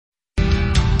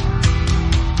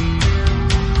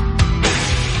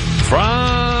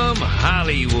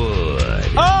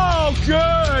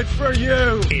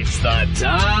the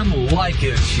Tom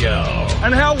Leykis Show.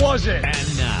 And how was it?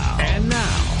 And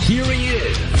now, here he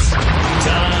is,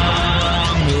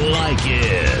 Tom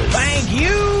Leykis. Thank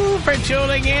you for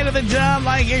tuning in to the Tom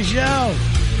Leykis Show.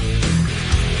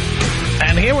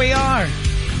 And here we are.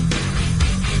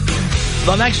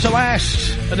 The next to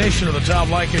last edition of the Tom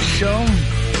Leykis Show.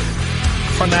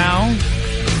 For now,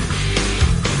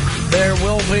 there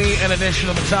will be an edition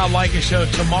of the Tom Leykis Show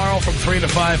tomorrow from 3 to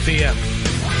 5 p.m.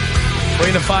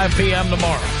 3 to 5 p.m.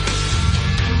 tomorrow.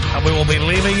 And we will be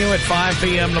leaving you at 5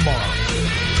 p.m. tomorrow.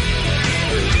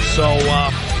 So,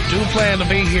 do plan to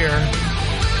be here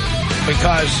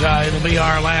because it'll be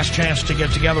our last chance to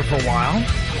get together for a while.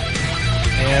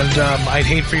 And I'd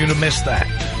hate for you to miss that.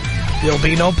 There'll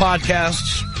be no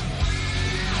podcasts.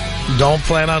 Don't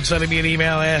plan on sending me an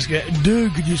email asking,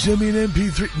 dude, could you send me an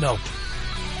MP3? No.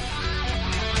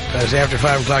 Because after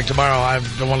 5 o'clock tomorrow, I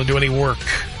don't want to do any work.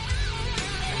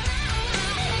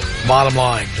 Bottom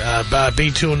line,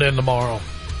 be tuned in tomorrow.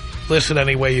 Listen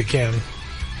any way you can.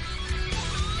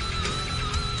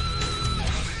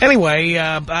 Anyway,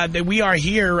 we are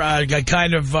here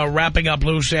kind of wrapping up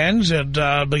loose ends and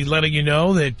be letting you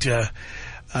know that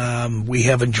we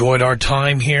have enjoyed our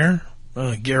time here.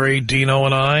 Gary, Dino,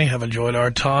 and I have enjoyed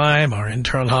our time. Our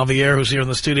intern Javier, who's here in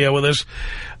the studio with us.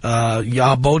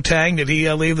 Ya Boateng, did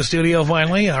he leave the studio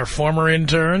finally? Our former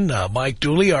intern, Mike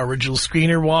Dooley, our original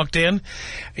screener, walked in.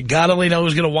 And God only knows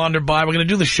who's going to wander by. We're going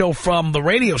to do the show from the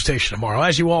radio station tomorrow.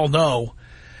 As you all know,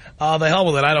 the hell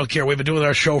with it, I don't care. We've been doing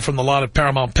our show from the lot at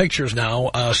Paramount Pictures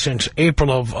now since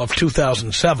April of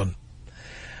 2007.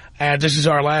 And this is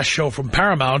our last show from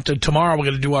Paramount. And tomorrow we're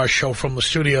going to do our show from the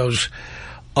studios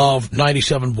of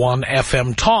 97.1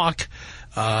 FM Talk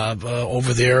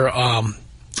over there on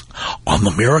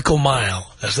the Miracle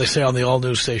Mile, as they say on the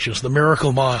all-news stations, the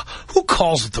Miracle Mile. Who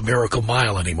calls it the Miracle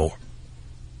Mile anymore?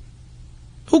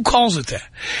 Who calls it that?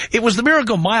 It was the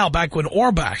Miracle Mile back when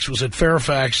Orbax was at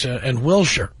Fairfax and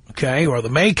Wilshire, okay, or the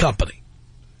May Company.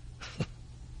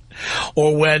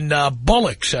 Or when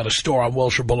Bullock's had a store on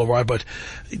Wilshire Boulevard, but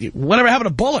whatever happened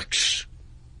to Bullock's?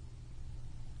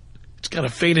 It's kind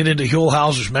of faded into Huell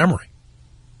Hauser's memory.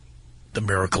 The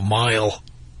Miracle Mile.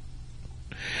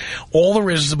 All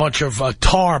there is a bunch of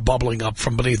tar bubbling up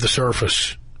from beneath the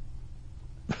surface.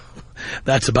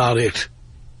 That's about it.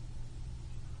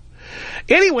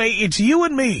 Anyway, it's you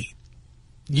and me.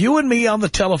 You and me on the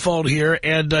telephone here,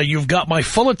 and you've got my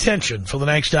full attention for the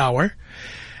next hour.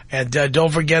 And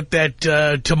don't forget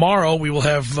that tomorrow we will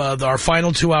have our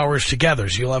final 2 hours together.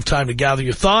 So you'll have time to gather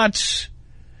your thoughts,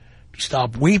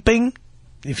 stop weeping.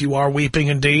 If you are weeping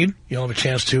indeed, you'll have a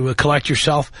chance to collect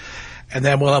yourself. And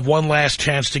then we'll have one last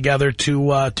chance together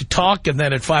to talk. And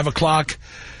then at 5 o'clock,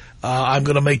 I'm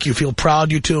going to make you feel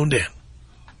proud you tuned in.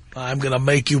 I'm going to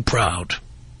make you proud.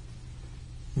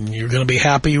 You're going to be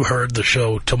happy you heard the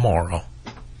show tomorrow.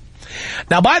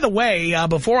 Now, by the way,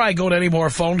 before I go to any more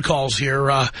phone calls here,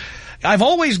 I've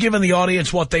always given the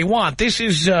audience what they want. This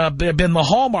has been the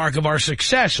hallmark of our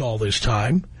success all this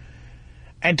time.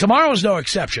 And tomorrow is no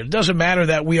exception. It doesn't matter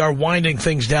that we are winding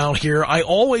things down here. I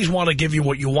always want to give you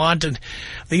what you want. And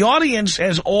the audience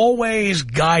has always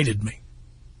guided me.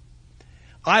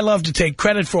 I love to take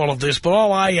credit for all of this, but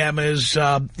all I am is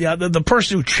the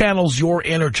person who channels your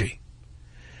energy.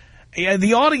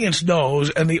 The audience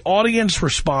knows, and the audience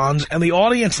responds, and the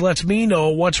audience lets me know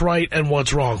what's right and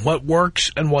what's wrong, what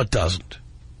works and what doesn't.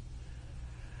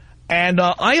 And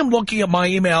I am looking at my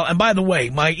email, and by the way,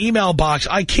 my email box,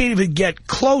 I can't even get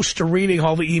close to reading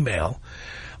all the email,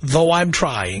 though I'm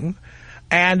trying.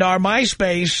 And our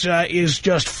MySpace is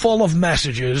just full of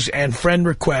messages and friend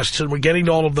requests, and we're getting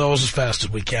to all of those as fast as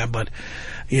we can, but,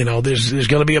 you know, there's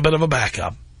going to be a bit of a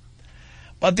backup.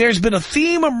 But there's been a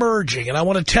theme emerging, and I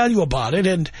want to tell you about it.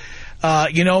 And,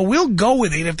 you know, we'll go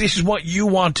with it if this is what you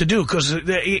want to do, because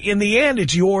in the end,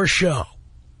 it's your show.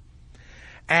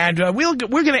 And we're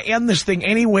going to end this thing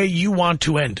any way you want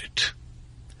to end it.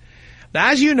 Now,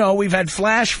 as you know, we've had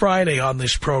Flash Friday on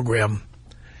this program,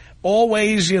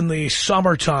 always in the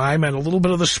summertime and a little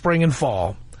bit of the spring and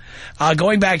fall,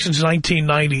 going back since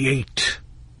 1998.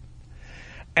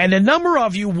 And a number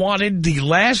of you wanted the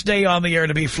last day on the air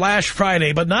to be Flash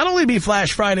Friday, but not only be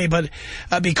Flash Friday, but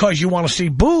because you want to see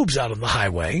boobs out on the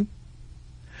highway,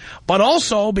 but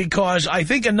also because I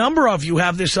think a number of you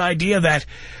have this idea that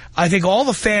I think all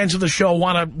the fans of the show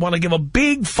want to give a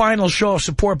big final show of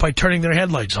support by turning their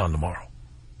headlights on tomorrow.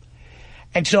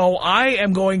 And so I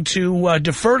am going to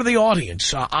defer to the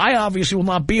audience. I obviously will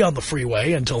not be on the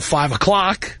freeway until 5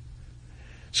 o'clock,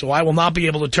 so I will not be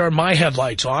able to turn my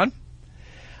headlights on.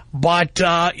 But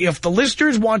if the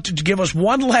listeners wanted to give us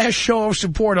one last show of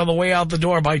support on the way out the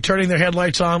door by turning their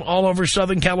headlights on all over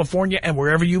Southern California and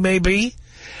wherever you may be,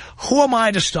 who am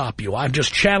I to stop you? I'm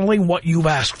just channeling what you've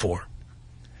asked for.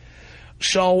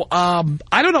 So,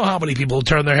 I don't know how many people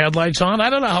turn their headlights on.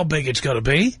 I don't know how big it's going to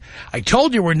be. I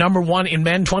told you we're #1 in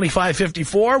men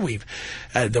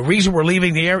 25-54. The reason we're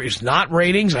leaving the air is not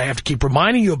ratings. I have to keep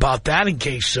reminding you about that in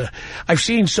case, I've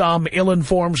seen some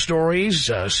ill-informed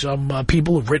stories, some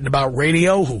people who've written about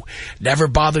radio who never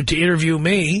bothered to interview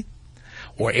me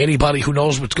or anybody who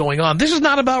knows what's going on. This is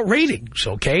not about ratings,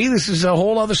 okay? This is a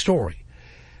whole other story.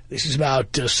 This is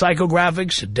about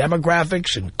psychographics and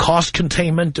demographics and cost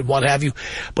containment and what have you.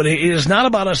 But it is not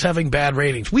about us having bad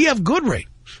ratings. We have good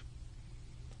ratings.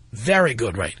 Very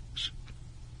good ratings.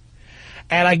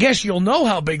 And I guess you'll know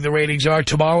how big the ratings are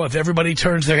tomorrow if everybody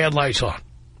turns their headlights on.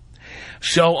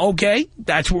 So, okay,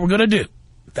 that's what we're going to do.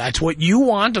 That's what you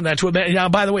want, and that's what... Now,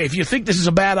 by the way, if you think this is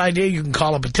a bad idea, you can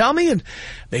call up and tell me, and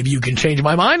maybe you can change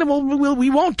my mind, and we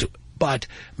won't do it. But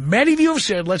many of you have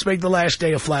said, let's make the last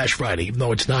day of Flash Friday, even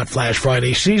though it's not Flash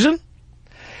Friday season.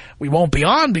 We won't be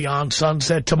on Beyond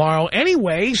Sunset tomorrow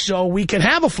anyway, so we can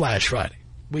have a Flash Friday.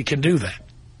 We can do that.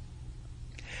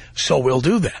 So we'll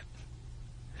do that.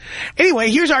 Anyway,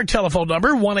 here's our telephone number,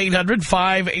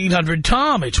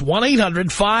 1-800-5800-TOM. It's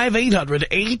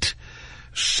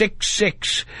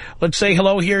 1-800-5800-866. Let's say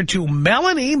hello here to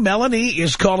Melanie. Melanie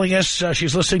is calling us.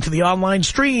 She's listening to the online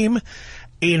stream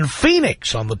in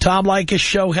Phoenix on the Tom Leykis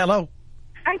Show. Hello.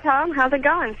 Hi, Tom. How's it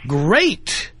going?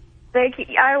 Great. Thank you.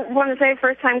 I want to say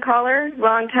first-time caller,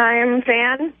 long-time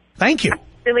fan. Thank you. I'm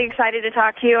really excited to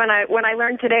talk to you, and when I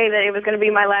learned today that it was going to be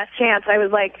my last chance, I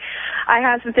was like, I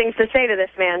have some things to say to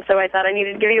this man, so I thought I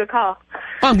needed to give you a call.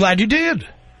 I'm glad you did.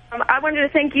 I wanted to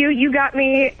thank you. You got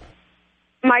me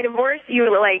my divorce. You,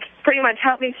 pretty much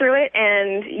helped me through it,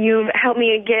 and you helped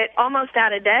me get almost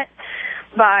out of debt.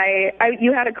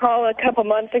 You had a call a couple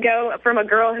months ago from a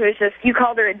girl who was you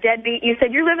called her a deadbeat. You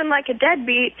said, you're living like a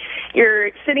deadbeat.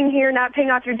 You're sitting here not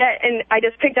paying off your debt. And I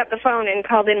just picked up the phone and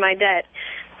called in my debt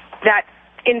that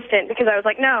instant because I was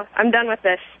like, no, I'm done with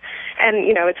this. And,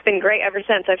 it's been great ever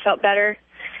since. I've felt better.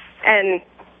 And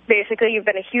basically, you've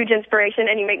been a huge inspiration,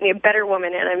 and you make me a better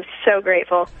woman, and I'm so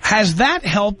grateful. Has that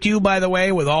helped you, by the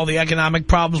way, with all the economic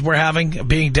problems we're having,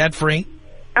 being debt-free?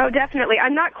 Oh, definitely.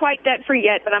 I'm not quite debt-free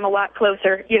yet, but I'm a lot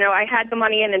closer. I had the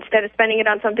money, and instead of spending it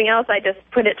on something else, I just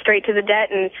put it straight to the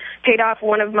debt and paid off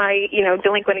one of my,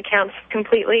 delinquent accounts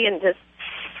completely and just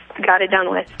got it done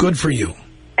with. Good for you.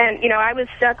 And, I was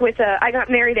stuck with I got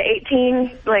married at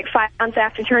 18, 5 months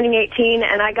after turning 18,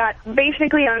 and I got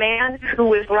basically a man who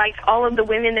was like all of the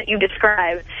women that you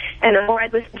describe. And the more I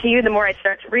listen to you, the more I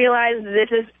start to realize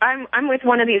I'm with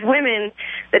one of these women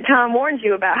that Tom warns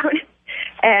you about.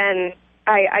 And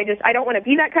I don't want to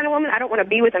be that kind of woman. I don't want to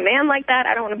be with a man like that.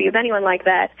 I don't want to be with anyone like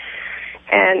that.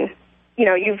 And,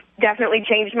 you've definitely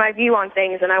changed my view on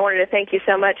things, and I wanted to thank you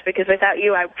so much because without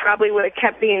you, I probably would have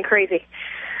kept being crazy.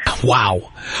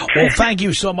 Wow. Well, thank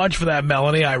you so much for that,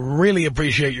 Melanie. I really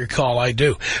appreciate your call. I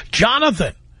do.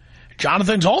 Jonathan.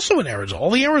 Jonathan's also in Arizona. All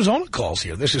the Arizona calls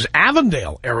here. This is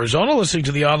Avondale, Arizona, listening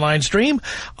to the online stream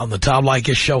on the Tom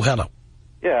Leykis Show. Hello.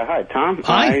 Yeah, hi, Tom.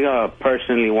 Hi. I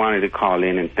personally wanted to call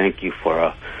in and thank you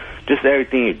for just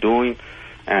everything you're doing.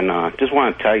 And just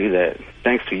want to tell you that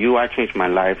thanks to you, I changed my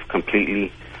life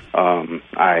completely.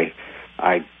 DTB,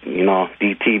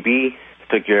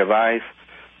 took your advice.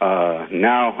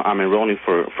 Now I'm enrolling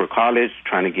for college,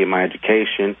 trying to get my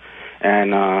education.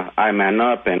 And I man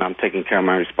up, and I'm taking care of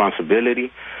my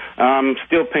responsibility. I'm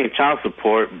still paying child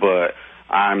support, but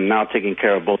I'm now taking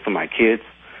care of both of my kids.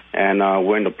 And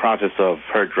we're in the process of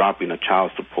her dropping the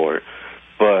child support.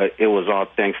 But it was all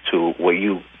thanks to what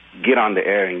you get on the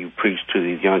air and you preach to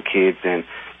these young kids and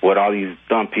what all these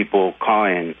dumb people call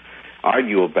and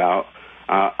argue about.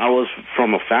 I was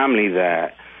from a family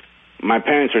that my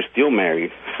parents are still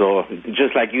married. So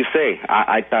just like you say,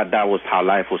 I thought that was how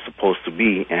life was supposed to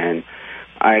be. And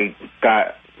I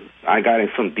got in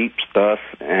some deep stuff.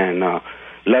 And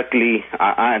luckily,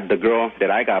 the girl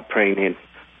that I got pregnant,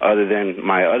 other than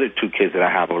my other 2 kids that I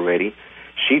have already,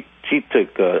 she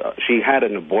had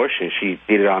an abortion. She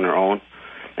did it on her own.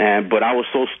 But I was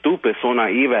so stupid, so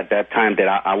naive at that time that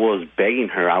I was begging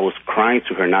her. I was crying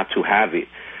to her not to have it.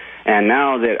 And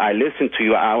now that I listen to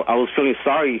you, I was feeling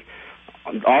sorry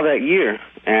all that year.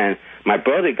 And my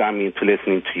brother got me into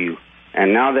listening to you.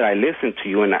 And now that I listen to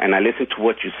you and I listen to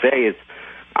what you say,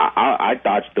 I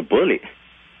dodged the bullet.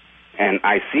 And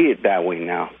I see it that way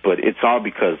now. But it's all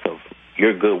because of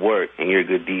your good work and your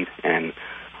good deeds. And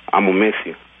I'm going to miss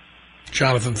you.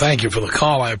 Jonathan, thank you for the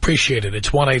call. I appreciate it.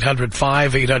 It's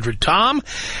 1-800-5800-TOM.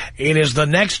 It is the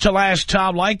next to last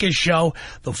Tom Leykis show.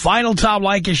 The final Tom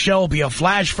Leykis show will be a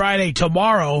Flash Friday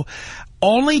tomorrow.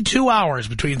 Only 2 hours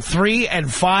between 3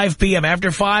 and 5 p.m.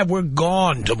 After 5, we're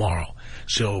gone tomorrow.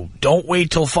 So don't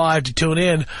wait till 5 to tune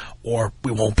in, or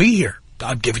we won't be here.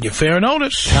 I'm giving you fair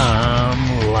notice. Tom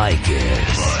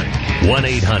Leykis.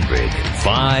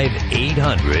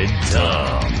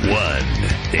 1-800-5800-TOM.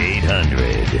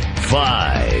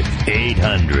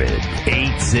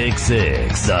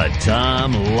 1-800-5800-866. The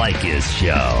Tom Leykis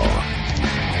Show.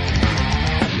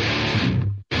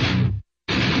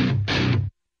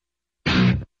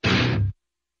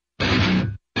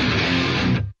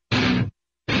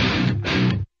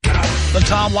 The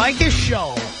Tom Leykis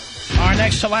Show. Our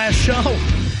next to last show.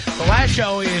 The last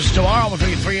show is tomorrow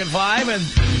between 3 and 5, and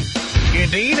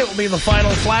indeed it will be the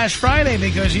final Flash Friday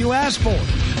because you asked for it.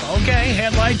 Okay,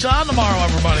 headlights on tomorrow,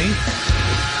 everybody.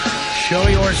 Show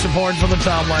your support for the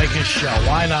Tom Leykis Show.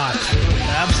 Why not?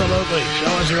 Absolutely.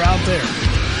 Show us you're out there.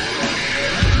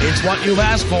 It's what you've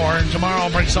asked for, and tomorrow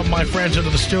I'll bring some of my friends into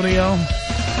the studio.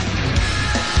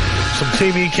 Some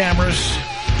TV cameras.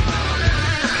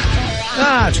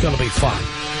 It's going to be fun.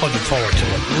 Looking forward to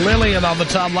it. Lillian on the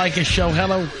Tom Leykis Show.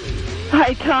 Hello.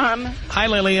 Hi, Tom. Hi,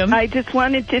 Lillian. I just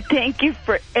wanted to thank you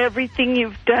for everything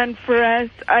you've done for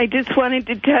us. I just wanted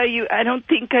to tell you I don't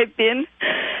think I've been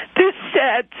this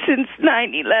sad since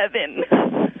 9/11.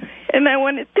 And I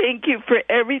want to thank you for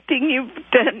everything you've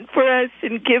done for us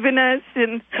and given us.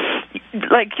 And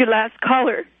like your last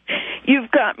caller,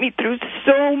 you've got me through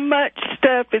so much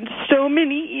stuff in so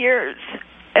many years.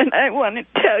 And I want to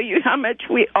tell you how much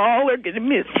we all are going to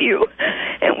miss you.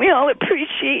 And we all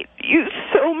appreciate you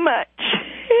so much.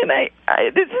 And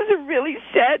this is a really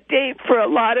sad day for a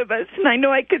lot of us. And I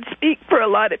know I could speak for a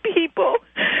lot of people.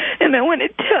 And I want to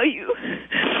tell you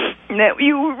that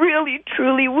you really,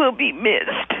 truly will be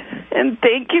missed. And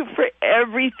thank you for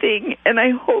everything. And I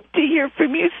hope to hear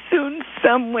from you soon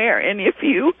somewhere. And if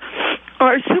you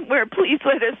are somewhere, please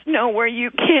let us know where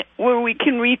we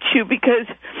can reach you, because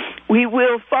we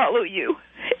will follow you,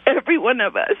 every one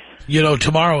of us. You know,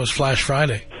 tomorrow is Flash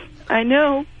Friday. I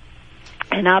know.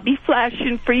 And I'll be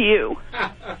flashing for you.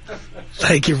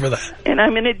 Thank you for that. And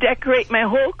I'm going to decorate my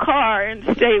whole car and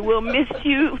say, we'll miss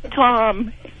you,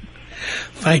 Tom.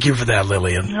 Thank you for that,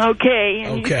 Lillian. Okay.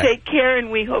 And okay. You take care,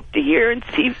 and we hope to hear and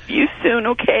see you soon,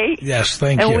 okay? Yes,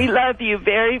 thank you. And we love you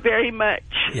very, very much.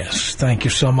 Yes, thank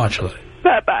you so much, Lillian.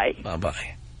 Bye-bye.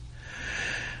 Bye-bye.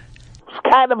 It's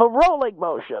kind of a rolling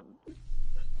motion.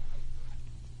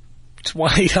 It's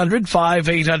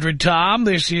 1-800-5800-TOM.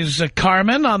 This is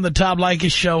Carmen on the Tom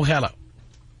Leykis Show. Hello.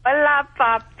 Hola,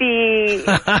 papi.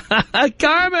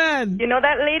 Carmen! You know,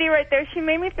 that lady right there, she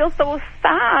made me feel so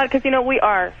sad. Because, you know, we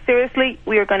are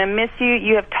going to miss you.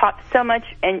 You have taught so much,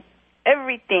 and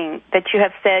everything that you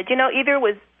have said, you know, either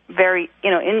was very,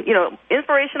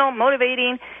 inspirational,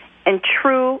 motivating, and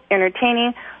true,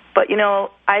 entertaining. But, you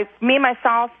know,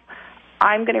 myself,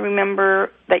 I'm going to remember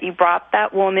that you brought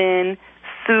that woman,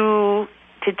 Sue,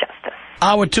 to justice.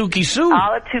 Awatuki Sue.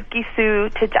 Awatuki Sue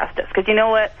to justice. Because you know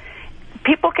what?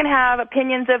 People can have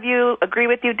opinions of you, agree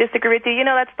with you, disagree with you. You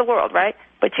know, that's the world, right?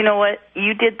 But you know what?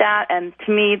 You did that, and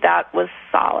to me, that was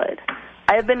solid.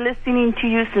 I have been listening to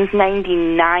you since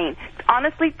 99.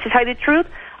 Honestly, to tell you the truth,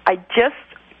 I just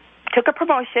took a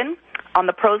promotion. On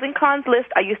the pros and cons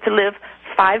list, I used to live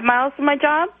 5 miles from my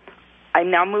job. I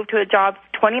now moved to a job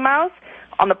 20 miles.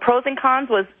 On the pros and cons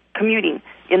was commuting.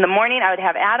 In the morning, I would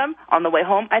have Adam. On the way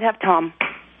home, I'd have Tom.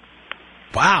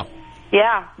 Wow.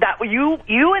 Yeah, that you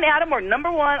and Adam were number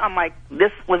one. I'm like,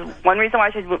 this was one reason why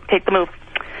I should take the move.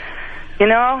 You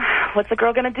know, what's the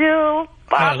girl going to do?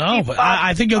 I don't know, but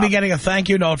I think you'll be getting a thank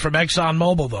you note from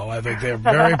ExxonMobil, though. I think they're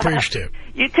very appreciative.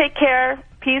 You take care.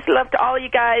 Peace, love to all you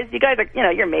guys. You guys are,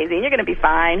 you're amazing. You're going to be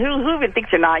fine. Who even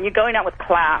thinks you're not? You're going out with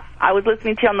class. I was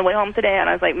listening to you on the way home today, and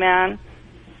I was like, man,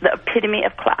 the epitome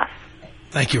of class.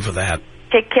 Thank you for that.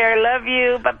 Take care. Love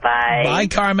you. Bye-bye. Bye,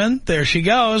 Carmen. There she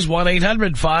goes.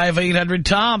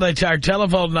 1-800-5800-TOM. That's our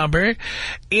telephone number.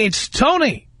 It's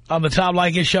Tony on the Tom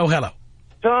Leykis Show. Hello.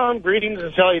 Tom, greetings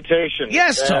and salutations.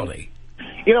 Yes, Tony.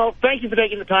 Thank you for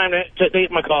taking the time to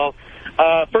take my call.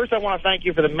 First, I want to thank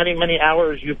you for the many, many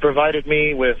hours you've provided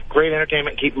me with great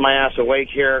entertainment, keeping my ass awake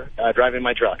here, driving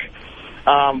my truck.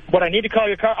 What I need to call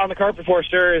you on the carpet for,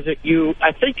 sir, is that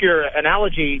I think your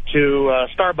analogy to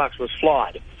Starbucks was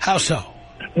flawed. How so?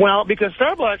 Well, because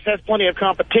Starbucks has plenty of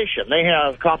competition. They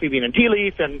have Coffee Bean and Tea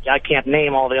Leaf, and I can't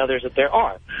name all the others that there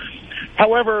are.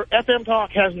 However, FM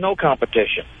Talk has no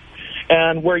competition.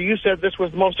 And where you said this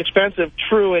was the most expensive,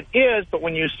 true it is, but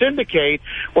when you syndicate,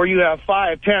 where you have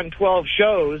 5, 10, 12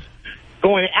 shows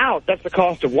going out, that's the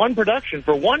cost of one production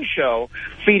for one show,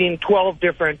 feeding 12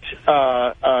 different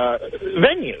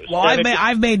venues. Well,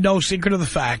 I've made no secret of the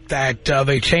fact that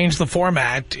they changed the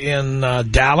format in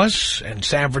Dallas and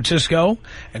San Francisco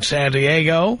and San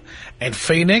Diego and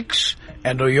Phoenix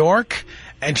and New York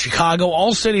and Chicago,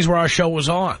 all cities where our show was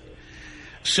on.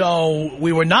 So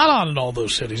we were not on in all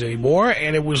those cities anymore,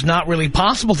 and it was not really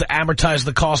possible to amortize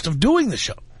the cost of doing the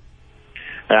show.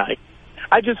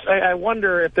 I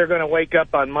wonder if they're going to wake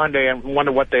up on Monday and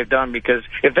wonder what they've done, because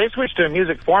if they switch to a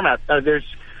music format,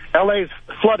 LA's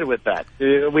flooded with that.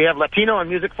 We have Latino and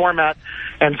music format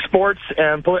and sports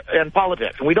and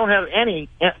politics. And we don't have any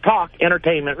talk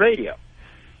entertainment radio.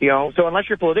 You know, so unless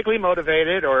you're politically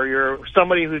motivated or you're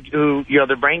somebody who you know,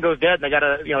 their brain goes dead and they got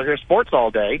to, you know, hear sports all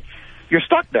day, you're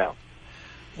stuck now.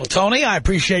 Well, Tony, I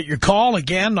appreciate your call.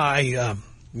 Again, you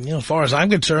know, as far as I'm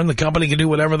concerned, the company can do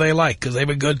whatever they like because they've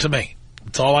been good to me.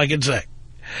 That's all I can say.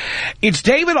 It's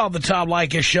David on the Tom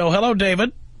Leykis Show. Hello,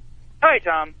 David. Hi,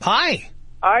 Tom. Hi.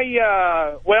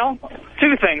 Well,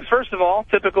 two things. First of all,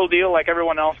 typical deal like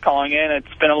everyone else calling in.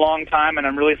 It's been a long time, and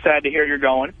I'm really sad to hear you're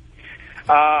going.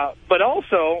 But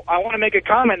also, I want to make a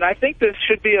comment. I think this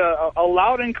should be a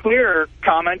loud and clear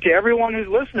comment to everyone who's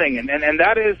listening, and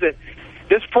that is that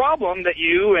this problem that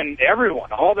you and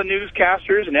everyone, all the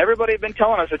newscasters and everybody have been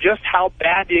telling us of just how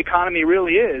bad the economy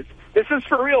really is, this is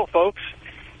for real, folks.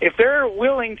 If they're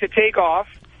willing to take off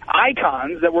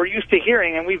icons that we're used to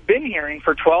hearing, and we've been hearing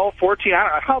for 12, 14,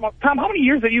 I don't know, Tom, how many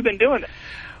years have you been doing this?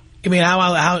 You mean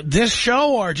how this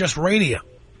show or just radio?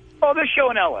 Oh, this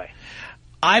show in L.A.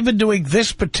 I've been doing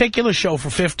this particular show for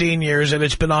 15 years, and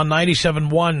it's been on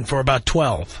 97.1 for about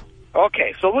 12.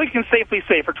 Okay, so we can safely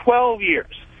say for 12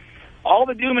 years, all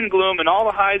the doom and gloom and all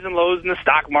the highs and lows in the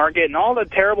stock market and all the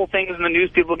terrible things in the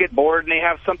news, people get bored and they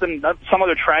have some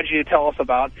other tragedy to tell us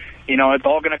about. You know, it's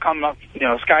all going to come up, you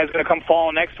know, sky's going to come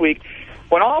falling next week.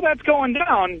 When all that's going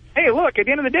down, hey, look, at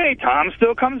the end of the day, Tom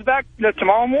still comes back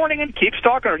tomorrow morning and keeps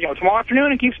talking, or, you know, tomorrow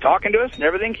afternoon and keeps talking to us, and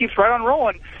everything keeps right on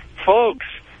rolling. Folks,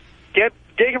 get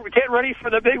ready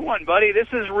for the big one, buddy. This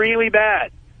is really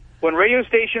bad. When radio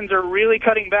stations are really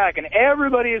cutting back, and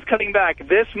everybody is cutting back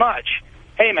this much,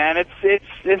 hey, man, this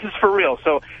is for real.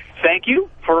 So thank you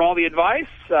for all the advice.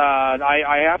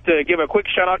 I have to give a quick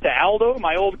shout-out to Aldo,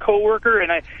 my old coworker in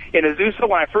Azusa.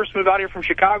 When I first moved out here from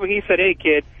Chicago, he said, hey,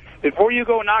 kid, before you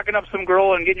go knocking up some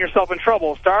girl and getting yourself in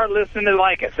trouble, start listening to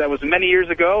Leykis. That was many years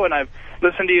ago, and I've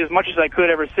listened to you as much as I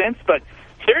could ever since. But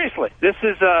seriously, this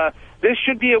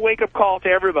should be a wake-up call to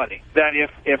everybody, that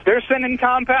if they're sending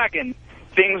Tom packing,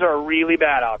 things are really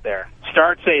bad out there.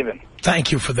 Start saving.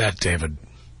 Thank you for that, David.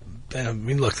 I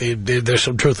mean, look, there's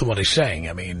some truth in what he's saying.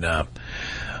 I mean,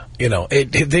 you know,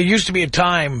 there used to be a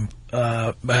time,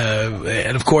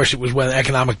 and of course it was when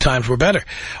economic times were better,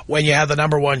 when you had the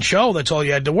 #1 show, that's all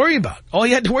you had to worry about. All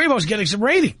you had to worry about was getting some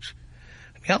ratings.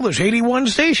 Hell, there's 81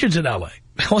 stations in L.A.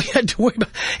 All you had to worry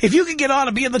about, if you could get on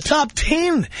and be in the top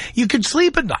 10, you could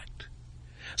sleep at night.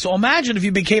 So imagine if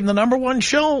you became the #1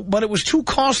 show, but it was too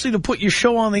costly to put your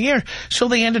show on the air, so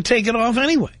they had to take it off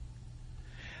anyway.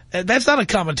 That's not a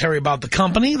commentary about the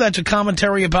company. That's a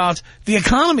commentary about the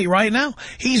economy right now.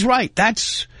 He's right. That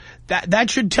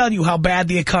should tell you how bad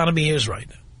the economy is right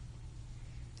now.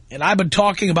 And I've been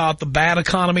talking about the bad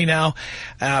economy now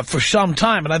for some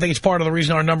time, and I think it's part of the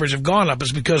reason our numbers have gone up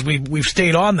is because we've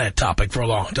stayed on that topic for a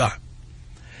long time.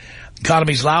 The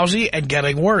economy's lousy and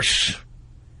getting worse.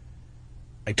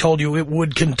 I told you it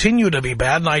would continue to be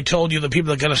bad, and I told you the people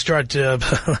that are going to start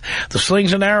the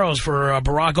slings and arrows for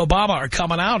Barack Obama are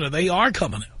coming out, and they are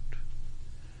coming out.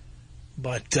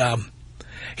 But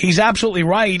he's absolutely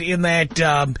right in that,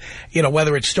 you know,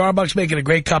 whether it's Starbucks making a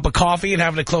great cup of coffee and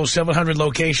having to close 700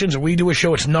 locations, or we do a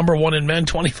show it's #1 in men,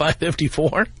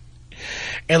 2554,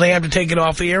 and they have to take it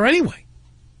off the air anyway.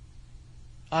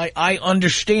 I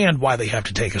understand why they have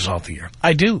to take us off the air.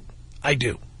 I do.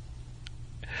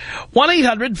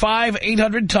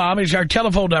 1-800-5800-TOM is our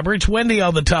telephone number. It's Wendy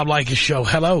on the Tom Leykis Show.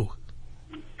 Hello.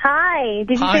 Hi.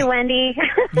 Did you say Wendy?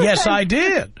 Yes, I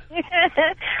did.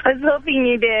 I was hoping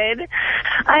you did.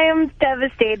 I am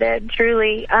devastated,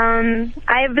 truly.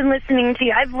 I have been listening to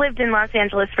you. I've lived in Los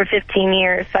Angeles for 15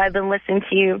 years, so I've been listening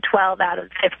to you 12 out of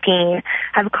 15.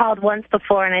 I've called once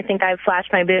before, and I think I've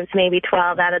flashed my boobs maybe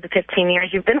 12 out of the 15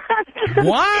 years you've been on.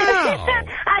 Wow.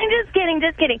 I'm just kidding.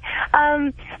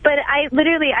 But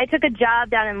I took a job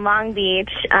down in Long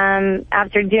Beach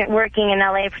after working in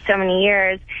L.A. for so many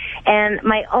years, and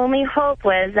my only hope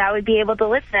was I would be able to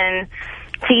listen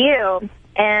to you.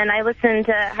 And I listened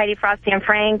to Heidi, Frosty, and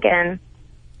Frank, and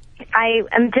I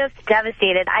am just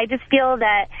devastated. I just feel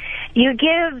that you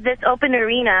give this open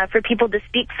arena for people to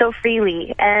speak so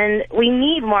freely, and we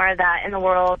need more of that in the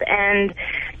world. And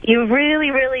you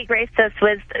really, really graced us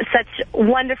with such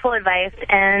wonderful advice,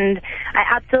 and I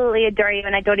absolutely adore you,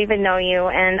 and I don't even know you,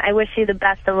 and I wish you the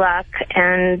best of luck,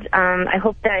 and I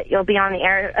hope that you'll be on the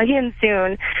air again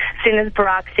soon as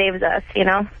Barack saves us, you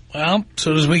know? Well, as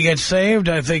soon as we get saved,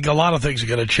 I think a lot of things are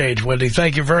going to change, Wendy.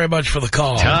 Thank you very much for the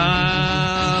call.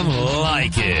 Tom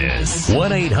Leykis.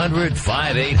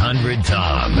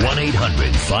 1-800-5800-TOM.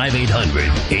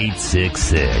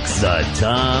 1-800-5800-866. The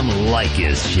Tom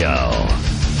Leykis Show.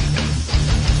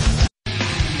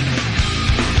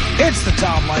 It's the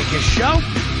Tom Leykis Show.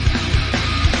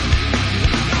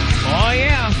 Oh,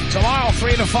 yeah. Tomorrow,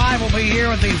 3 to 5, we'll be here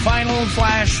with the final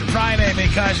Flash Friday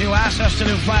because you asked us to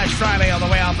do Flash Friday on the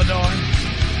way out the door.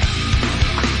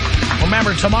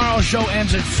 Remember, tomorrow's show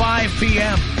ends at 5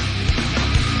 p.m.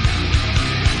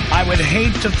 I would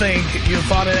hate to think you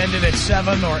thought it ended at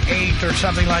 7 or 8 or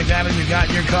something like that, and you got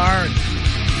in your car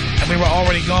and we were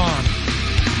already gone.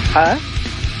 Huh?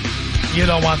 You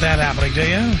don't want that happening, do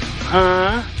you?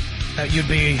 Huh? You'd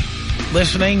be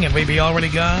listening and we'd be already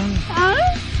gone? Huh?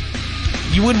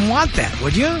 You wouldn't want that,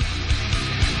 would you?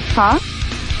 Huh?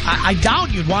 I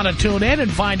doubt you'd want to tune in and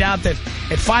find out that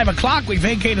at 5 o'clock we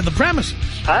vacated the premises.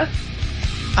 Huh?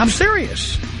 I'm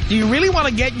serious. Do you really want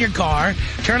to get in your car,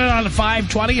 turn it on at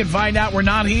 5:20 and find out we're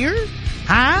not here?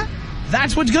 Huh?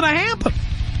 That's what's going to happen.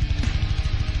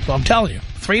 So I'm telling you,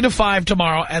 3 to 5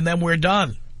 tomorrow, and then we're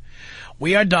done.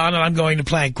 We are done, and I'm going to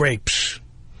plant grapes.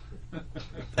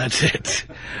 That's it.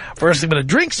 First, I'm going to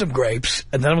drink some grapes,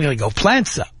 and then I'm going to go plant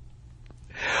some.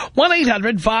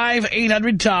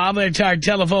 1-800-5800-TOM. That's our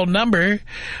telephone number.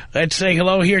 Let's say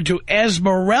hello here to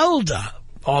Esmeralda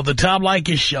on the Tom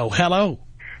Leykis Show. Hello.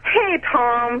 Hey,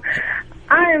 Tom.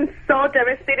 I am so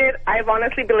devastated. I've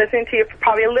honestly been listening to you for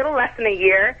probably a little less than a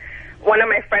year. One of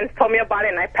my friends told me about it,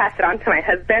 and I passed it on to my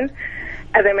husband.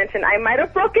 As I mentioned, I might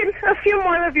have broken a few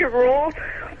more of your rules,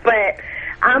 but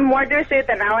I'm more devastated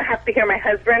that now I have to hear my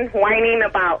husband whining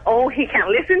about, oh, he can't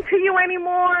listen to you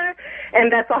anymore,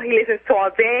 and that's all he listens to all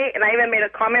day. And I even made a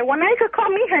comment, well, now you could call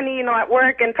me, honey, you know, at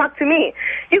work and talk to me.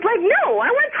 He's like, no,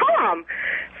 I want Tom.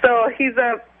 So he's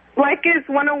a Leykis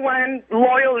 101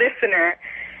 loyal listener,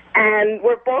 and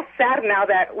we're both sad now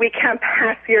that we can't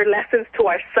pass your lessons to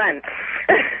our son.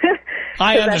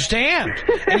 I understand.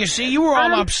 And you see, you were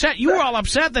all upset. You were all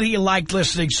upset that he liked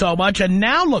listening so much, and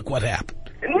now look what happened.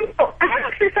 No, I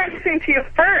actually started listening to you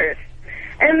first.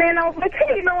 And then I was like,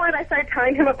 hey, you know what? I started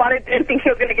telling him about it. Didn't think he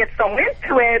was going to get so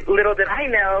into it. Little did I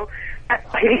know. That's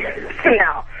why he listens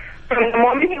now. From the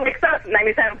moment he wakes up,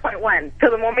 97.1.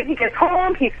 Till the moment he gets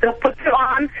home, he still puts it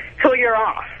on till you're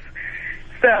off.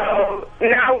 So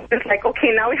now it's like,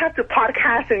 okay, now we have to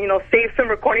podcast and, you know, save some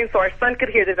recordings so our son could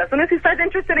hear this. As soon as he starts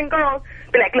interested in girls,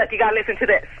 be like, look, you got to listen to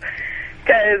this.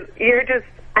 Because you're just,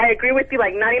 I agree with you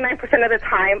like 99% of the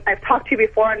time. I've talked to you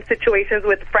before in situations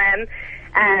with friends,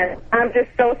 and I'm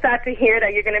just so sad to hear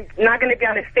that you're not going to be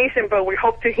on a station, but we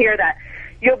hope to hear that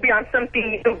you'll be on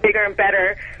something bigger and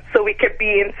better so we could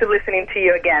be into listening to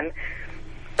you again.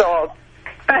 So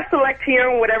best of luck to you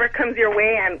and whatever comes your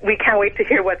way, and we can't wait to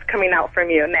hear what's coming out from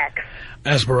you next.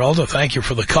 Esmeralda, thank you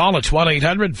for the call. It's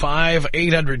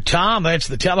 1-800-5800-TOM. That's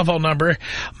the telephone number.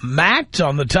 Matt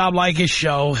on the Tom Leykis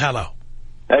Show. Hello.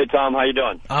 Hey, Tom. How you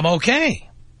doing? I'm okay.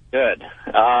 Good.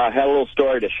 I had a little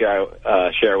story to share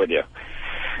with you.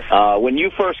 When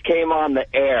you first came on the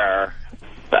air,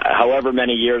 however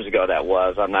many years ago that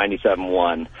was, on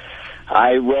 97.1,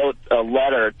 I wrote a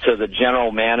letter to the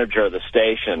general manager of the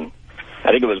station. I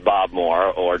think it was Bob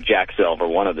Moore or Jack Silver,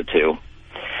 one of the two.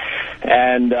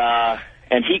 And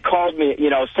he called me, you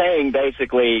know, saying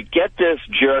basically, get this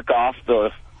jerk off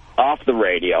the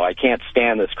radio. I can't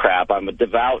stand this crap. I'm a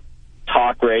devout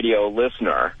talk radio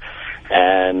listener.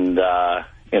 And,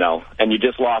 you know, and you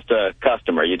just lost a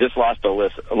customer. You just lost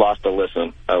a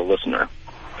listener.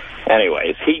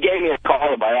 Anyways, he gave me a call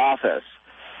to my office,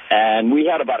 and we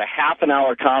had about a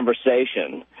half-an-hour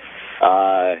conversation,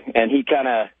 and he kind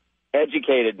of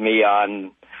educated me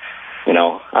on, you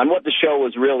know, on what the show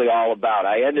was really all about.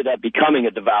 I ended up becoming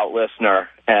a devout listener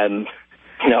and,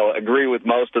 you know, agree with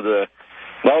most of the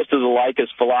Leykis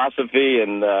philosophy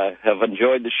and have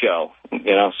enjoyed the show.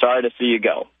 You know, sorry to see you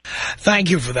go. Thank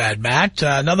you for that, Matt.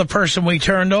 Another person we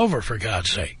turned over, for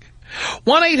God's sake.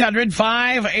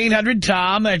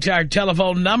 1-800-5800-TOM. That's our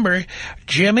telephone number.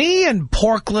 Jimmy in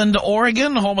Portland,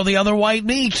 Oregon, home of the other white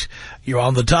meat. You're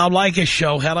on the Tom Leykis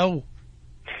Show. Hello.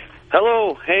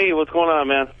 Hello. Hey, what's going on,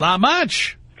 man? Not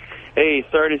much. Hey,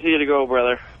 sorry to see you to go,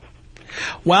 brother.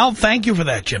 Well, thank you for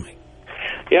that, Jimmy.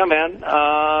 Yeah, man.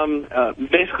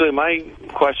 Basically, my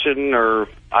question, or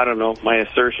I don't know, my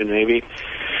assertion maybe,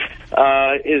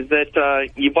 is that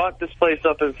you bought this place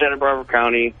up in Santa Barbara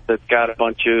County that's got a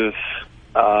bunch of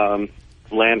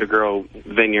land to grow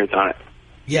vineyards on it.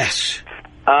 Yes.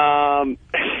 My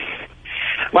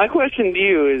question to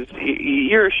you is,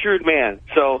 you're a shrewd man,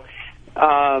 so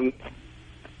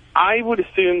I would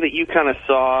assume that you kind of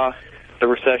saw the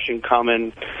recession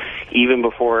coming even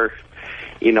before,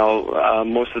 you know,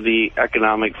 most of the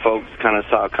economic folks kind of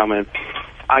saw it coming.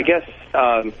 I guess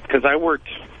because I worked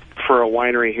for a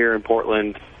winery here in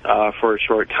Portland for a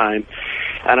short time,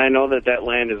 and I know that that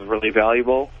land is really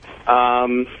valuable.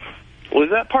 Was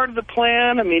that part of the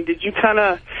plan? I mean, did you kind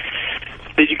of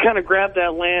grab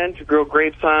that land to grow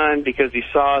grapes on because you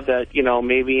saw that, you know,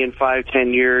 maybe in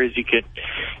 5-10 years you could,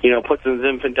 you know, put some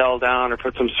Zinfandel down or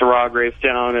put some Syrah grapes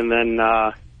down and then,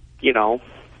 you know,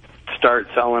 start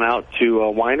selling out to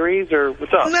wineries, or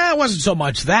what's up? No, it wasn't so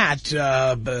much that.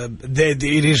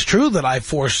 It is true that I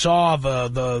foresaw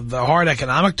the hard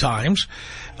economic times.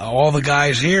 All the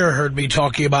guys here heard me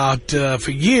talking about,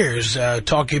 for years,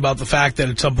 talking about the fact that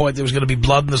at some point there was going to be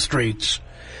blood in the streets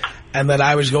and that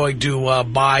I was going to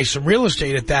buy some real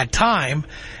estate at that time.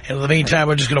 And in the meantime,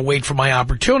 I'm just going to wait for my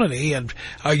opportunity. And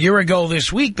a year ago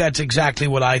this week, that's exactly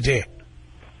what I did.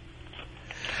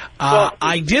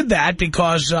 I did that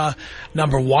because,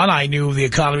 number one, I knew the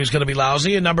economy was going to be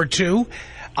lousy. And number two,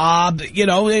 you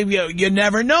know, you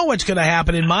never know what's going to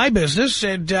happen in my business.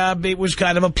 And it was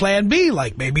kind of a plan B.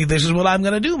 Like, maybe this is what I'm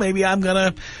going to do. Maybe I'm going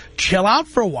to chill out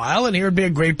for a while, and here would be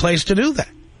a great place to do that.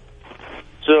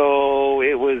 So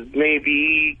it was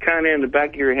maybe kind of in the back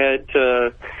of your head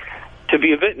to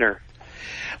be a vintner.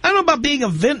 I don't know about being a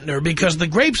vintner because the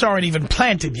grapes aren't even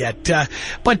planted yet.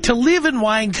 But to live in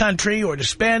wine country or to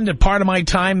spend a part of my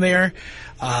time there,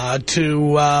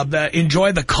 to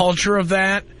enjoy the culture of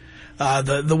that,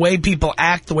 the way people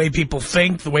act, the way people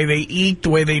think, the way they eat,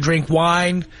 the way they drink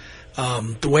wine,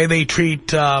 the way they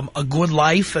treat a good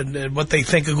life and what they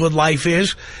think a good life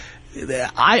is,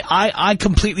 I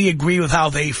completely agree with how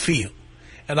they feel.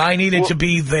 And I needed to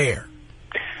be there.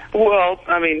 Well,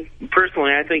 I mean,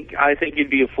 personally, I think you'd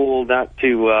be a fool not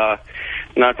to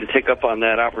take up on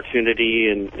that opportunity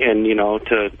and you know,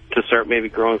 to start maybe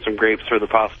growing some grapes for the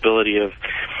possibility of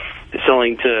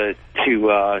selling to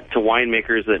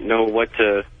winemakers that know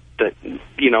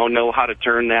know how to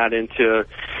turn that into,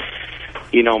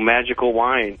 you know, magical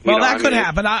wine. Well, that could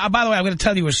happen. By the way, I'm going to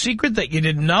tell you a secret that you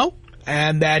didn't know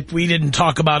and that we didn't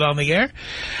talk about on the air.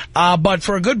 But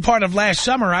for a good part of last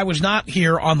summer, I was not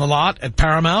here on the lot at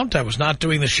Paramount. I was not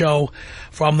doing the show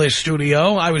from this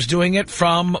studio. I was doing it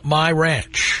from my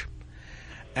ranch.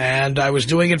 And I was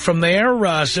doing it from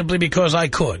there simply because I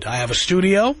could. I have a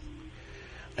studio.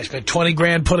 I spent $20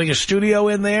 grand putting a studio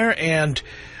in there. And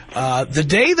the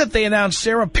day that they announced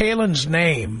Sarah Palin's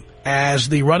name as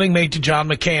the running mate to John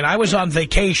McCain, I was on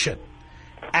vacation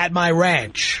at my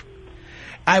ranch.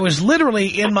 I was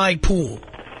literally in my pool,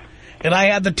 and I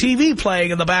had the TV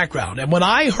playing in the background. And when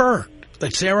I heard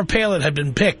that Sarah Palin had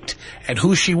been picked and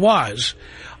who she was,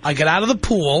 I got out of the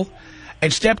pool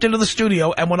and stepped into the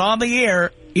studio and went on the air.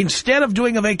 Instead of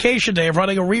doing a vacation day of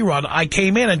running a rerun, I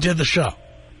came in and did the show.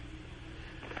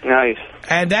 Nice.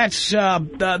 And that's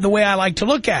the way I like to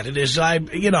look at it is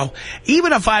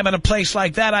even if I'm at a place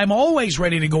like that, I'm always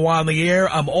ready to go on the air.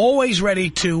 I'm always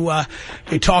ready to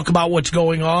talk about what's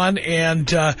going on.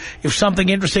 And if something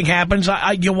interesting happens,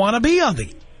 you want to be on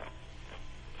the.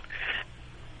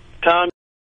 Tom.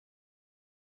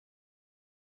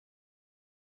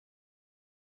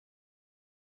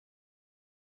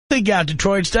 Yeah,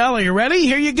 Detroit style. Are you ready?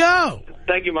 Here you go.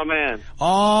 Thank you, my man.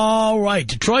 All right,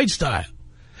 Detroit style.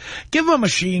 Give him a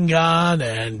machine gun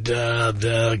and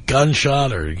the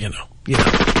gunshot, or you know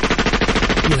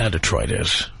how Detroit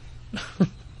is.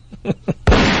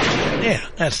 Yeah,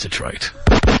 that's Detroit.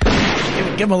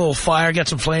 Give him a little fire, get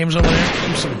some flames over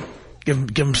there. Give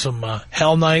him some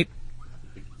Hell Night.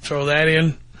 Throw that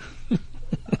in.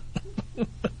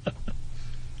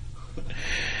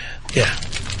 Yeah.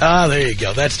 Ah, there you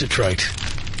go. That's Detroit.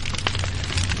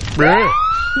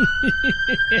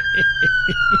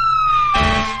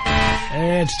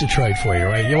 It's Detroit for you,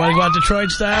 right? You want to go out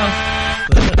Detroit style?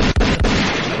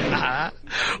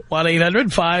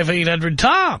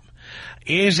 1-800-5800-TOM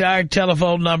is our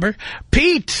telephone number.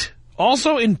 Pete,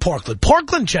 also in Portland.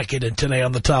 Portland checking in today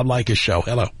on the Tom Leykis Show.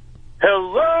 Hello.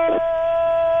 Hello.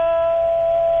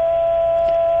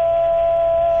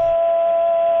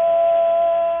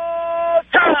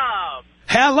 Tom.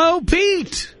 Hello,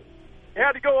 Pete.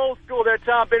 Had to go old school there,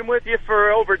 Tom. Been with you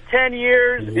for over 10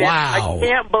 years. Wow. I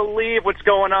can't believe what's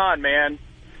going on, man.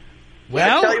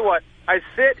 Well, I tell you what, I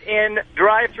sit in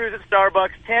drive-thrus at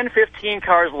Starbucks, 10, 15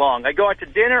 cars long. I go out to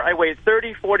dinner, I wait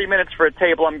 30, 40 minutes for a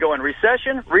table. I'm going,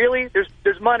 recession? Really?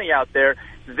 There's money out there.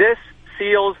 This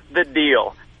seals the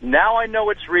deal. Now I know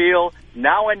it's real.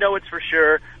 Now I know it's for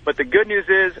sure. But the good news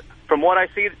is, from what I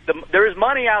see, there is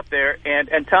money out there.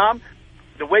 And Tom,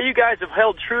 the way you guys have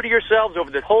held true to yourselves over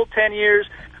this whole 10 years,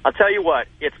 I'll tell you what,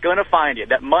 it's going to find you.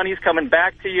 That money's coming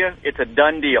back to you. It's a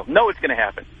done deal. No, it's going to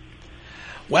happen.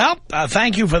 Well,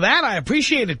 thank you for that. I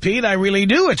appreciate it, Pete. I really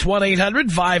do. It's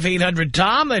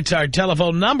 1-800-5800-TOM. That's our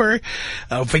telephone number.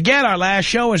 Forget our last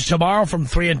show is tomorrow from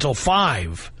 3 until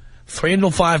 5. 3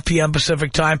 until 5 p.m.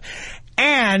 Pacific time.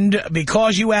 And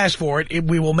because you asked for it,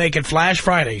 we will make it Flash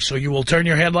Friday. So you will turn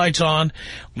your headlights on,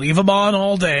 leave them on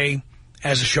all day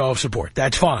as a show of support.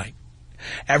 That's fine.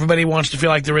 Everybody wants to feel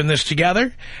like they're in this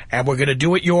together, and we're going to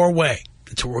do it your way.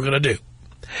 That's what we're going to do.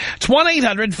 It's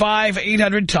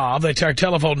 1-800-5800-TOM. That's our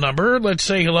telephone number. Let's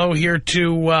say hello here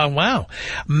to,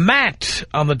 Matt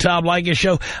on the Tom Leykis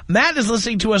Show. Matt is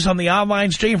listening to us on the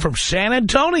online stream from San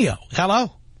Antonio.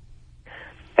 Hello.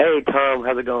 Hey, Tom.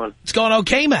 How's it going? It's going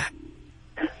okay, Matt.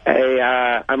 Hey,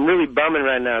 I'm really bumming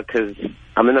right now because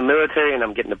I'm in the military and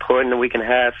I'm getting deployed in a week and a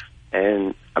half.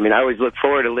 And, I always look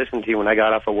forward to listening to you when I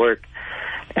got off of work.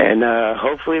 And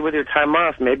hopefully with your time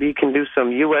off, maybe you can do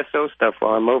some USO stuff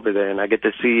while I'm over there, and I get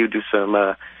to see you do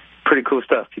some pretty cool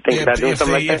stuff. You think about doing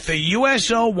something like that? If the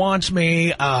USO wants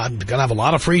me, I'm going to have a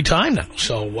lot of free time now.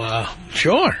 So,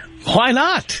 sure. Why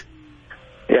not?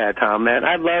 Yeah, Tom, man.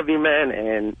 I love you, man.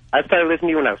 And I started listening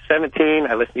to you when I was 17.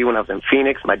 I listened to you when I was in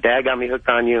Phoenix. My dad got me hooked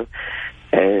on you.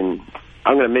 And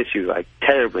I'm going to miss you,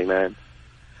 terribly, man.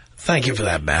 Thank you for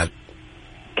that, Matt.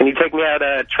 Can you take me out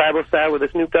tribal style with a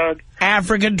Snoop Dogg?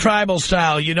 African tribal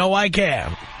style. You know I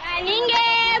can.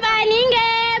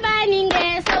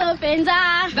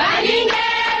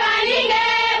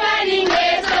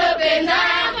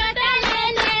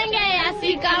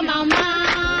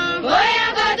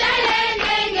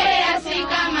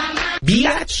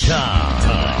 Biatch.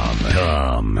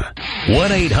 Tom.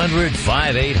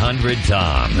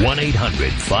 1-800-5800-TOM.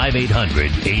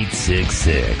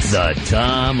 1-800-5800-866. The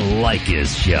Tom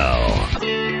Leykis Show.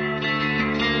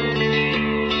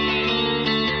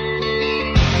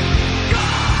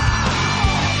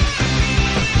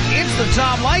 It's the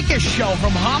Tom Leykis Show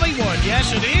from Hollywood.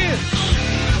 Yes, it is.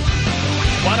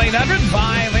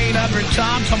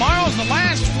 1-800-5800-TOM. Tomorrow's the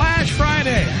last Flash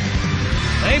Friday.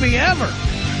 Maybe ever.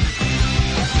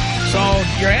 So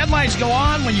your headlights go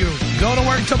on when you go to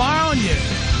work tomorrow, and you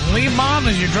leave them on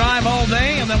as you drive all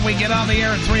day, and then we get on the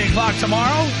air at 3 o'clock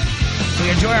tomorrow. We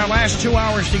enjoy our last 2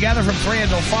 hours together from 3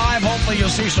 until 5. Hopefully you'll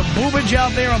see some boobage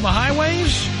out there on the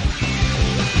highways.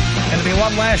 And it'll be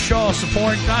one last show of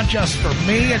support, not just for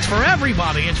me, it's for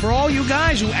everybody. It's for all you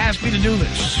guys who asked me to do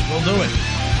this. We'll do it.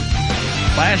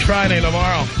 Flash Friday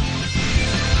tomorrow.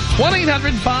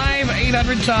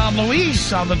 1-800-5800-TOM.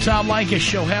 Luis on the Tom Leykis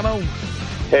Show. Hello.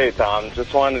 Hey, Tom.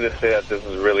 Just wanted to say that this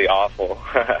is really awful.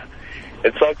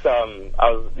 It sucks. I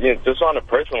was just on a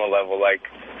personal level.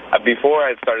 Before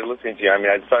I started listening to you,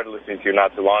 I started listening to you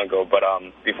not too long ago, but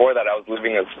before that I was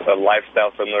living a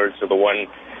lifestyle similar to the one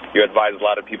you advise a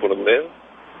lot of people to live,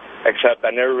 except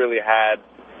I never really had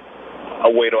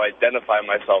a way to identify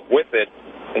myself with it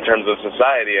in terms of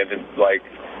society. And it's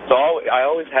so I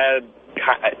always had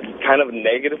kind of a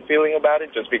negative feeling about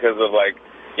it just because of the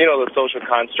social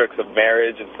constructs of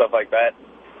marriage and stuff like that.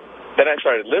 Then I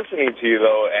started listening to you,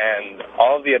 though, and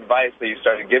all of the advice that you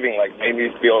started giving, made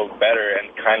me feel better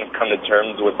and kind of come to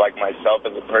terms with, myself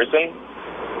as a person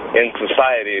in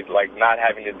society, not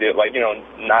having to do,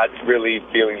 not really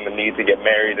feeling the need to get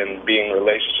married and be in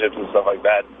relationships and stuff like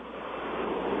that.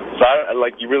 So,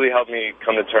 you really helped me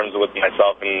come to terms with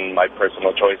myself and my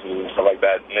personal choices and stuff like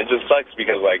that. And it just sucks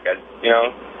because,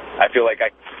 I feel like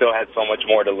I still had so much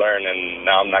more to learn, and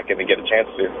now I'm not going to get a chance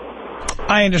to.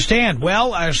 I understand.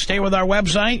 Well, stay with our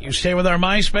website. You stay with our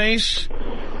MySpace.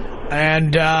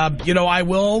 And, I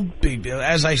will be,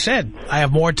 as I said, I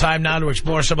have more time now to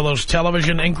explore some of those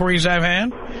television inquiries I've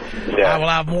had. Yeah. I will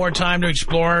have more time to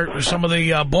explore some of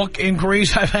the book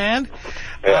inquiries I've had.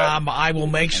 Yeah. I will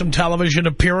make some television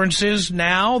appearances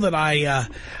now that I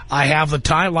have the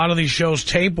time. A lot of these shows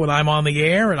tape when I'm on the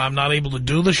air and I'm not able to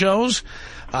do the shows.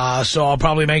 So I'll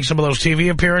probably make some of those TV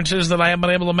appearances that I haven't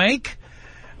been able to make.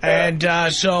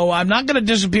 And so I'm not going to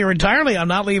disappear entirely. I'm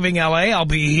not leaving L.A. I'll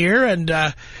be here. And,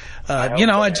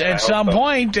 at some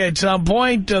point,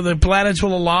 the planets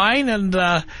will align and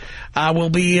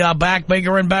we'll be back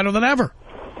bigger and better than ever.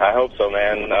 I hope so,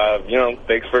 man.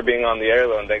 Thanks for being on the air,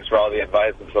 though, and thanks for all the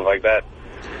advice and stuff like that.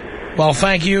 Well,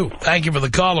 thank you. Thank you for the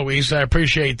call, Louise. I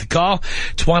appreciate the call.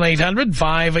 It's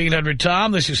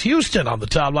 1-800-5800-TOM. This is Houston on the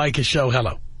Tom Leykis Show.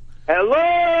 Hello.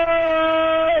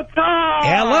 Hello, Tom.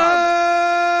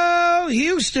 Hello,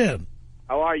 Houston.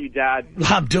 How are you, Dad?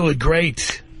 I'm doing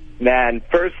great. Man,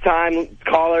 first-time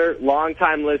caller,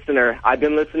 long-time listener. I've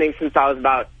been listening since I was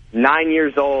about 9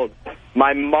 years old.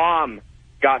 My mom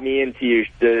got me into you.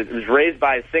 I was raised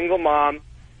by a single mom.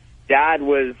 Dad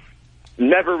was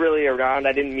never really around.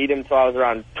 I didn't meet him until I was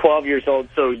around 12 years old.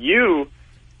 So you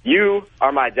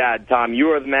are my dad, Tom.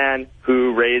 You are the man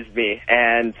who raised me.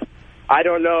 And I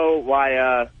don't know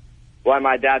why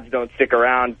my dads don't stick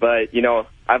around, but, you know,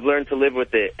 I've learned to live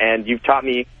with it. And you've taught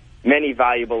me many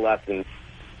valuable lessons.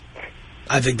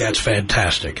 I think that's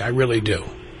fantastic. I really do.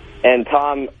 And,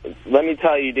 Tom, let me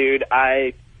tell you, dude,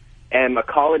 I am a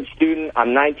college student.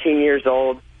 I'm 19 years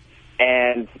old.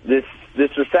 And this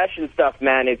recession stuff,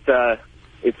 man, it's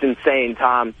insane,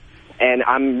 Tom. And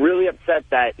I'm really upset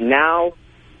that now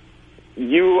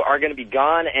you are going to be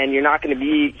gone and you're not going to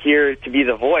be here to be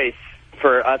the voice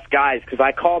for us guys. Because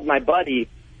I called my buddy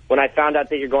when I found out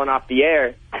that you're going off the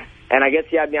air. And I guess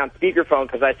he had me on speakerphone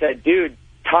because I said, dude,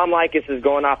 Tom Leykis is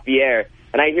going off the air.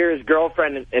 And I hear his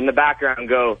girlfriend in the background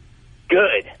go,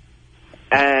 good.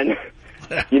 And,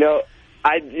 you know,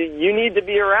 you need to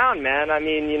be around, man. I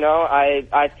mean, you know,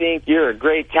 I think you're a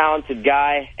great, talented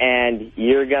guy, and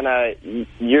you're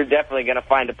definitely gonna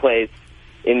find a place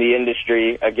in the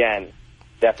industry again.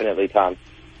 Definitely, Tom.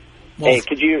 Well, hey,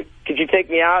 could you take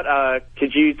me out?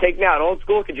 Could you take me out old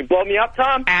school? Could you blow me up,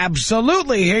 Tom?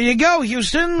 Absolutely. Here you go,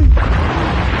 Houston.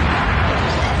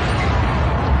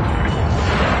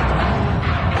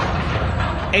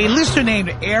 A listener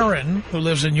named Aaron, who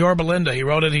lives in Yorba Linda, he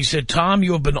wrote it. He said, Tom,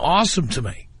 you have been awesome to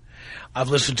me. I've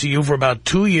listened to you for about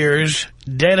 2 years,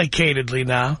 dedicatedly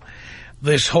now.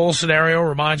 This whole scenario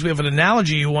reminds me of an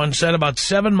analogy you once said about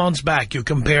 7 months back. You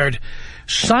compared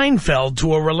Seinfeld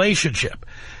to a relationship.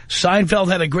 Seinfeld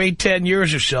had a great 10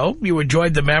 years or so. You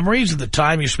enjoyed the memories of the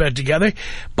time you spent together,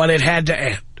 but it had to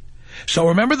end. So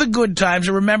remember the good times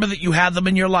and remember that you had them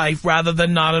in your life rather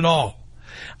than not at all.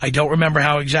 I don't remember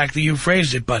how exactly you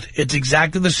phrased it, but it's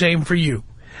exactly the same for you.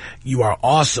 You are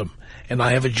awesome, and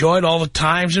I have enjoyed all the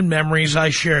times and memories I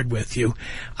shared with you.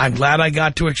 I'm glad I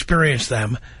got to experience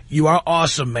them. You are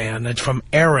awesome, man. That's from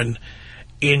Aaron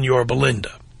in Yorba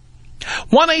Linda.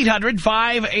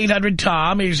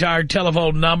 1-800-5800-TOM is our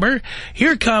telephone number.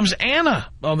 Here comes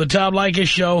Anna on the Tom Leykis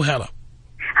Show. Hello.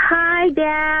 Hi,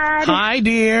 Dad. Hi,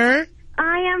 dear.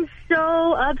 I am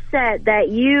so upset that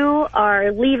you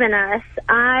are leaving us.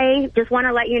 I just want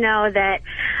to let you know that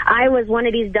I was one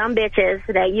of these dumb bitches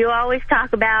that you always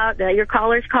talk about, your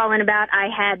callers calling about. I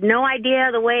had no idea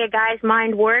the way a guy's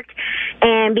mind worked,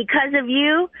 and because of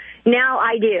you, now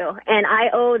I do, and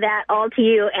I owe that all to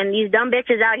you. And these dumb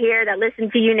bitches out here that listen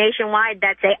to you nationwide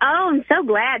that say, oh, I'm so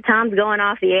glad Tom's going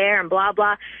off the air and blah,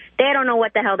 blah. They don't know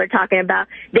what the hell they're talking about.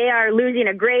 They are losing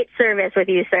a great service with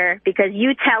you, sir, because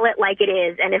you tell it like it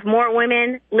is. And if more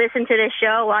women listened to this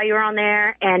show while you were on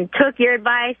there and took your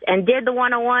advice and did the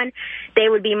 101, they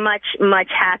would be much, much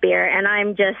happier. And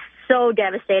I'm just so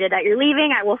devastated that you're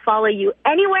leaving. I will follow you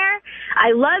anywhere.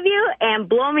 I love you, and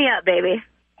blow me up, baby.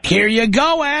 Here you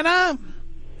go, Anna.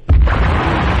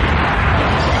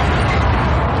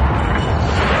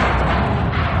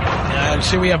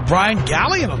 See, we have Brian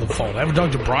Gallion on the phone. I haven't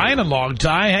talked to Brian in a long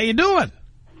time. How you doing?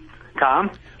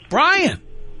 Tom? Brian.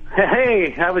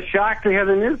 Hey, I was shocked to hear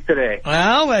the news today.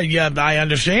 Well, yeah, I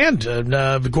understand.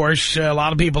 Of course, a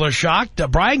lot of people are shocked.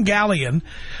 Brian Gallion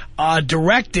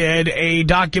directed a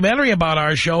documentary about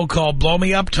our show called Blow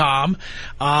Me Up, Tom,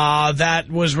 that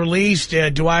was released,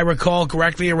 do I recall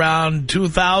correctly, around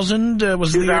 2000?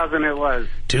 2000 it was.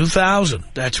 2000,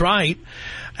 that's right.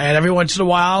 And every once in a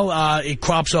while, it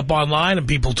crops up online and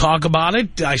people talk about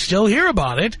it. I still hear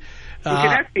about it. You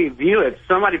can actually view it.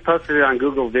 Somebody posted it on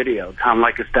Google Video, Tom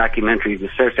Leykis documentary. You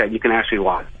search that, you can actually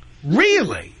watch it.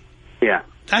 Really? Yeah.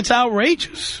 That's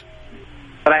outrageous.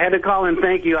 But I had to call and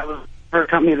thank you. I was for a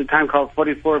company at the time called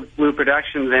 44 Blue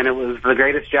Productions, and it was the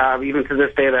greatest job, even to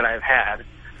this day, that I've had.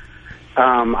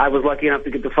 I was lucky enough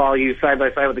to get to follow you side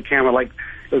by side with the camera. Like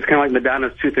it was kind of like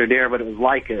Madonna's Truth or Dare, but it was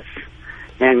Leykis.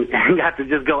 And got to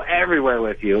just go everywhere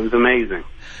with you. It was amazing.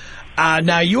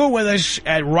 Now, you were with us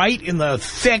right in the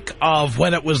thick of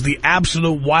when it was the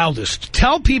absolute wildest.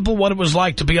 Tell people what it was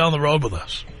like to be on the road with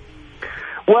us.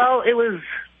 Well, it was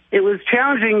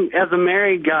challenging as a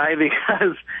married guy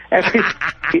because,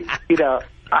 you know,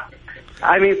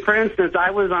 I mean, for instance,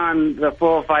 I was on the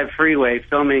 405 freeway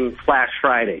filming Flash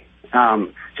Friday,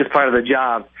 just part of the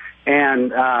job.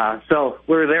 And so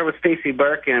we're there with Stacey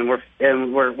Burke, and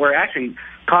we're actually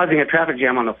causing a traffic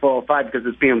jam on the 405 because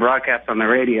it's being broadcast on the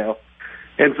radio.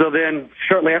 And so then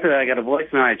shortly after that, I got a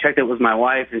voicemail. I checked it was my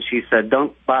wife, and she said,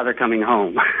 "Don't bother coming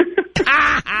home."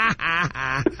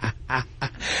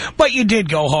 But you did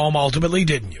go home ultimately,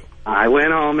 didn't you? I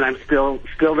went home, and I'm still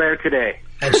there today.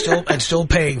 And still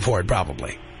paying for it,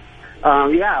 probably.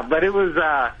 Yeah, but it was,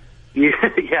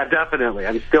 yeah, definitely.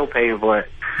 I'm still paying for it.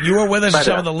 You were with us at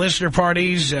some of the listener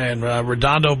parties in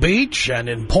Redondo Beach and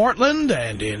in Portland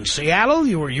and in Seattle.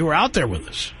 You were out there with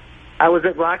us. I was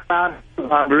at Rock Cloud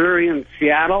Brewery in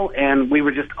Seattle, and we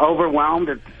were just overwhelmed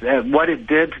at what it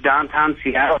did to downtown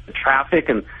Seattle, the traffic,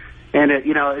 and it,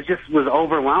 you know, it just was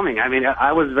overwhelming. I mean,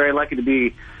 I was very lucky to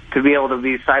be able to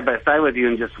be side by side with you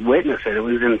and just witness it. It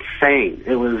was insane.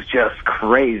 It was just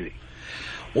crazy.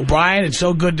 Well, Brian, it's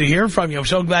so good to hear from you. I'm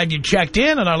so glad you checked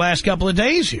in on our last couple of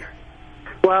days here.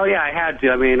 Well, yeah, I had to.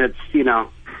 I mean, it's, you know,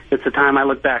 it's a time I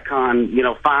look back on, you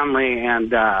know, fondly,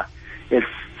 and it's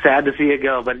sad to see it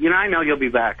go. But, you know, I know you'll be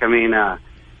back. I mean,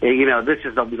 you know, this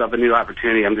just opens up a new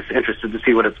opportunity. I'm just interested to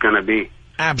see what it's going to be.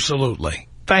 Absolutely.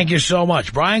 Thank you so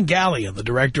much. Brian Gallion, the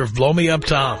director of Blow Me Up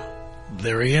Tom.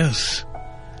 There he is.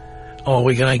 Oh, are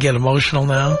we going to get emotional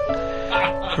now?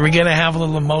 Are we going to have a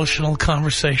little emotional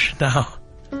conversation now?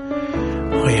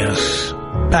 Oh, yes.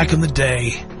 Back in the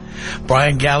day,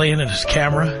 Brian Gallion and his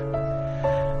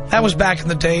camera. That was back in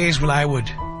the days when I would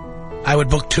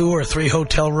book 2 or 3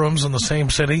 hotel rooms in the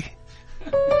same city.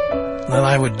 And then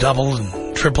I would double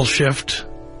and triple shift.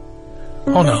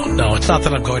 Oh, no, it's not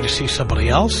that I'm going to see somebody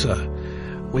else.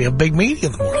 We have big meeting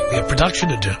in the morning. We have production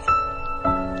to do.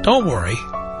 Don't worry.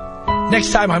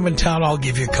 Next time I'm in town, I'll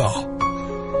give you a call.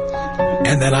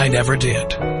 And then I never did.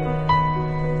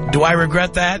 Do I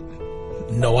regret that?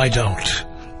 No, I don't.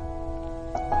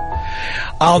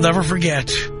 I'll never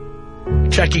forget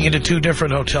checking into 2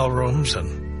 different hotel rooms,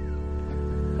 and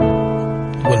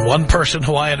when one person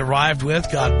who I had arrived with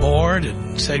got bored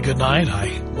and said goodnight,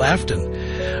 I left,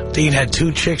 and Dean had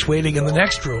 2 chicks waiting in the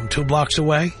next room 2 blocks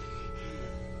away.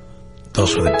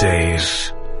 Those were the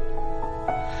days.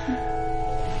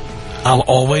 I'll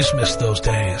always miss those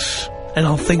days, and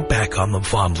I'll think back on them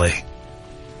fondly.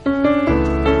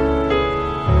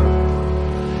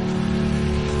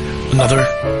 Another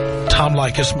Tom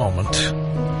Leykis moment.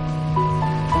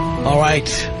 All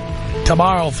right.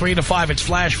 Tomorrow, 3 to 5, it's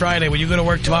Flash Friday. When you go to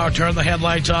work tomorrow, turn the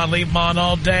headlights on, leave them on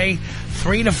all day.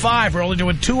 3 to 5, we're only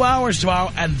doing 2 hours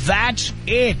tomorrow, and that's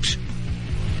it.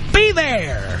 Be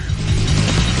there.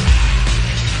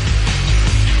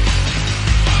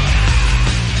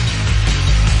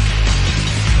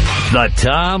 The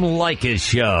Tom Leykis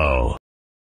Show.